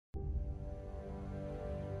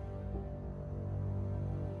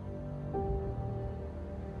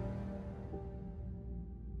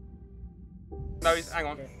No, hang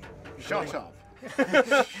on. Shut up.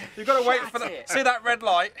 You've got to wait for the... See that red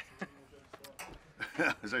light?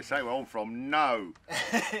 As they say where I'm from, no.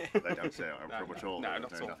 They don't say I'm from at all. No,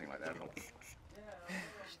 not at all. Nothing like that at all.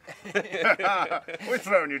 We're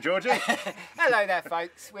throwing you, Georgie. Hello there,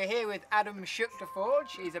 folks. We're here with Adam Shuch-des.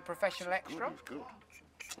 He's a professional extra. Good.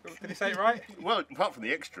 Did he say it right? Well, apart from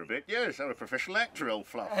the extra bit, yes, I'm a professional actor, old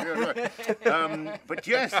fluff. Yeah, right. But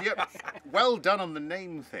yes, yeah, well done on the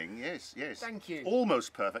name thing. Yes. Thank you.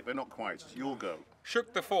 Almost perfect, but not quite. Your go.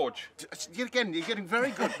 Shuch-des. Again, you're getting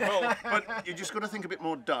very good. But you just got to think a bit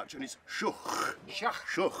more Dutch, and it's shuch.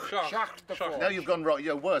 Shuch-des. Now you've gone right.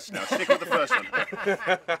 You're worse now. Stick with the first one.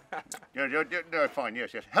 No, fine.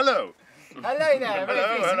 Yes. Hello. Hello there.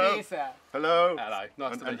 Hello. Hello. Hello.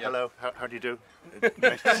 Nice to meet you. Hello. How do you do?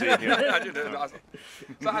 Nice to see you. How do you do?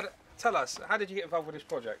 So, tell us, how did you get involved with this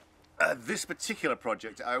project? This particular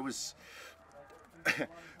project,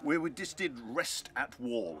 we just did Rest at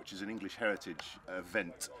War, which is an English heritage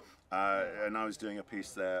event, and I was doing a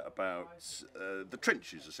piece there about the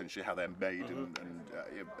trenches, essentially how they're made, and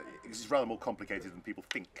it's rather more complicated than people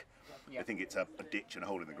think. They think it's a ditch and a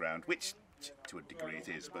hole in the ground, which to a degree it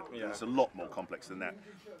is, but it's a lot more complex than that.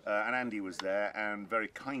 And Andy was there, and very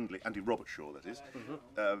kindly, Andy Robertshaw that is,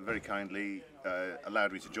 very kindly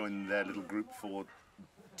allowed me to join their little group for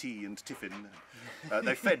tea and tiffin.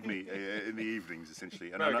 They fed me in the evenings,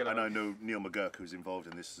 essentially. And I know Neil McGurk, who's involved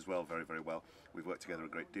in this as well, very, very well. We've worked together a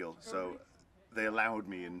great deal. So they allowed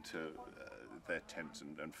me into their tent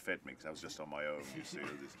and fed me, because I was just on my own, you see,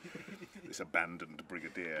 this abandoned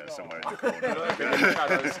brigadier somewhere in the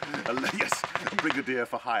corner. Yes, brigadier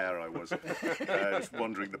for hire I was, just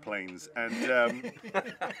wandering the plains. And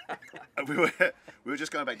we were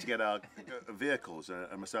just going back to get our vehicles,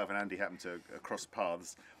 and myself and Andy happened to cross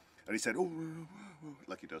paths, and he said, oh,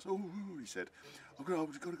 like he does, he said, I've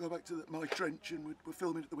got to go back to my trench, and we're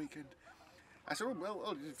filming at the weekend. I said,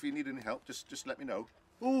 well, if you need any help, just let me know.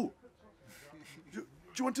 Oh, do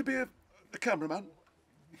you want to be a cameraman?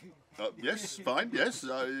 Yes, fine, yes,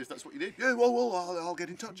 if that's what you need. Yeah, well, I'll get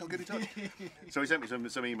in touch, So he sent me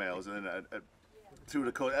some emails, and then through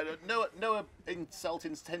the course, no insult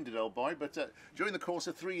intended, old boy, but during the course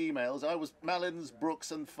of 3 emails, I was Malins,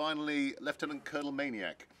 Brooks, and finally Lieutenant Colonel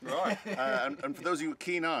Maniac. Right. And for those of you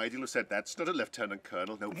keen-eyed, you'll have said, that's not a Lieutenant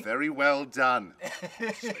Colonel. No, very well done.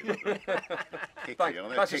 That's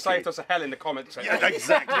just saved us a hell in the comments section. Yeah,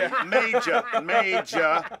 exactly. Major,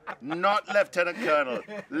 not Lieutenant Colonel.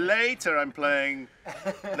 Later, I'm playing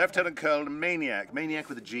Lieutenant Colonel Maniac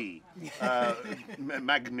with a G.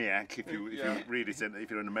 Magniac, if you read it,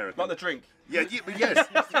 if you're an American. Like the drink. Yeah, yes,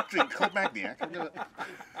 it's a drink called Magniac.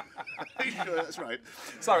 That's right.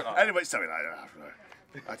 Sorry. Anyway, sorry,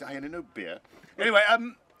 I only know beer. Anyway,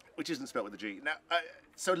 which isn't spelled with a G. Now,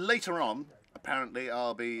 so later on, apparently,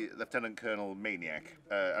 I'll be Lieutenant Colonel Maniac,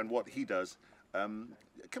 and what he does. Can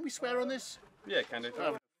we swear on this? Yeah, can do. I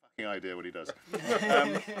have no fucking idea what he does.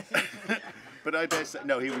 But I dare say,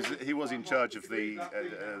 no, he was in charge of the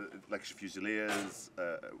Lancashire Fusiliers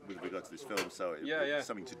with regard to this film, so it's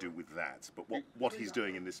something to do with that. But what he's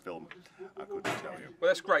doing in this film, I couldn't tell you.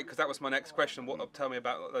 Well, that's great, because that was my next question. Tell me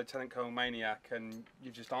about Lieutenant Colonel Maniac, and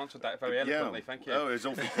you've just answered that very eloquently. Thank you. Oh, it's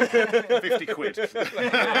all 50 quid. Got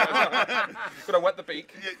to wet the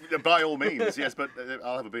beak. Yeah, by all means, yes, but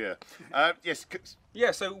I'll have a beer. Yes.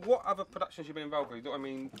 Yeah. So, what other productions have you been involved with? I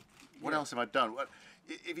mean, what else have I done? Well,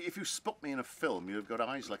 if you spot me in a film, you've got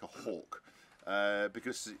eyes like a hawk,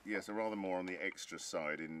 because yes, I'm rather more on the extra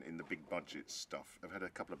side in the big budget stuff. I've had a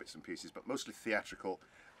couple of bits and pieces, but mostly theatrical.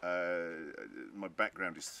 My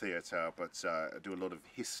background is theatre, but I do a lot of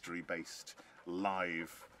history-based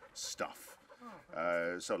live stuff.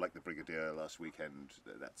 So like the Brigadier last weekend,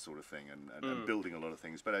 that sort of thing, and building a lot of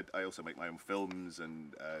things. But I also make my own films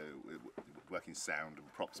and work in sound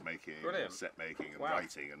and props making, and set making and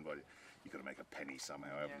writing, and you've got to make a penny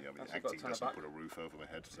somehow, haven't you? I mean, acting doesn't put a roof over my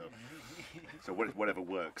head, so whatever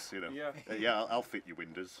works, you know. Yeah, I'll fit your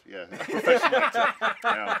windows. Yeah, professional actor.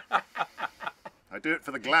 Yeah. I do it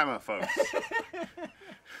for the glamour, folks.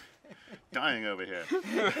 Dying over here.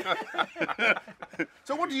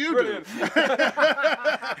 So what do you do?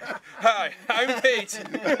 Hi, I'm Pete.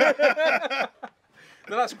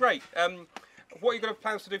 No, that's great. What are you going to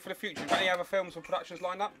plans to do for the future? Got any other films or productions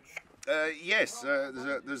lined up? Yes,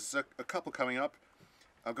 there's a couple coming up.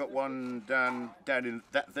 I've got one down in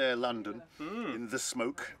that there London, in The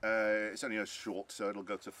Smoke. It's only a short, so it'll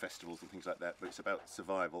go to festivals and things like that, but it's about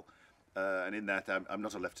survival. And in that, I'm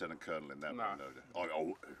not a lieutenant colonel in that one.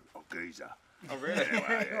 No. Oh, geezer. Oh, really?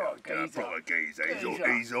 Proper geezer.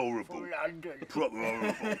 He's horrible. Proper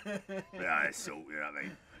horrible. Yeah, it's all, you know what I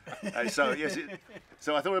mean? So yes,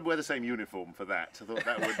 so I thought I'd wear the same uniform for that. I thought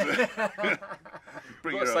that would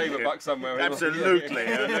bring Got to your own save a kit. buck somewhere. Absolutely,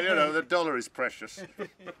 and, you know, the dollar is precious.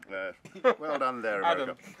 Well done there,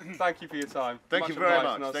 America. Adam, thank you for your time. Thank you very obliged,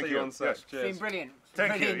 much. And I'll Thank see you. you on set. Yes. It's Cheers. been brilliant.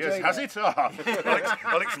 Thank you. Really Yes, enjoyed has it. it?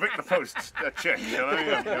 I'll expect the post check. Shall I?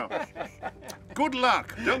 Yeah. Good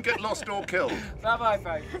luck. Don't get lost or killed. Bye bye,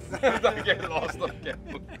 folks. Don't get lost again.